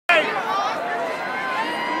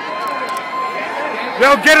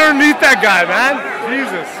Yo, get underneath that guy, man.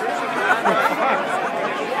 Jesus.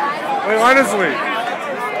 Wait, honestly.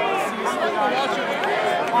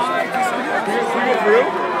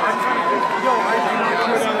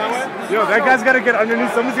 Yo, that guy's gotta get underneath.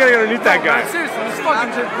 Somebody's gotta get underneath that guy. Seriously, this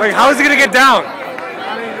fucking shit. Like, how is he gonna get down?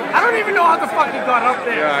 I don't even know how the fuck he got up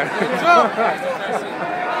there. Yeah. Jump!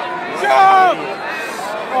 Jump!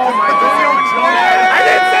 Oh my god. I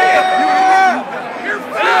didn't say it! You're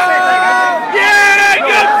fast! Yeah!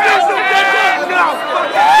 Go pistol! No!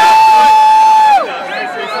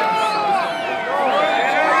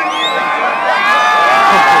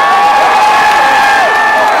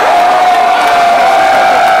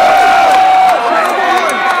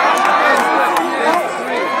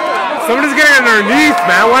 Somebody's getting underneath,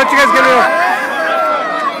 man. Why don't you guys get in?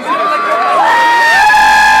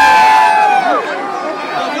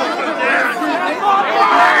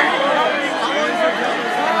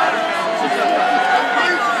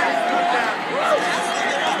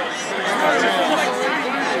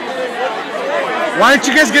 Why aren't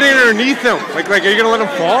you guys getting underneath him? Like, are you gonna let him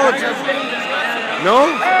fall? No?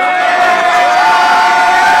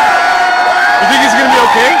 You think he's gonna be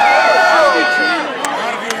okay?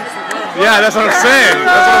 Yeah, that's what I'm saying.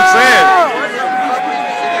 That's what I'm saying.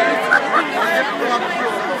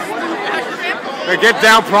 Like, get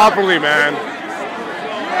down properly, man.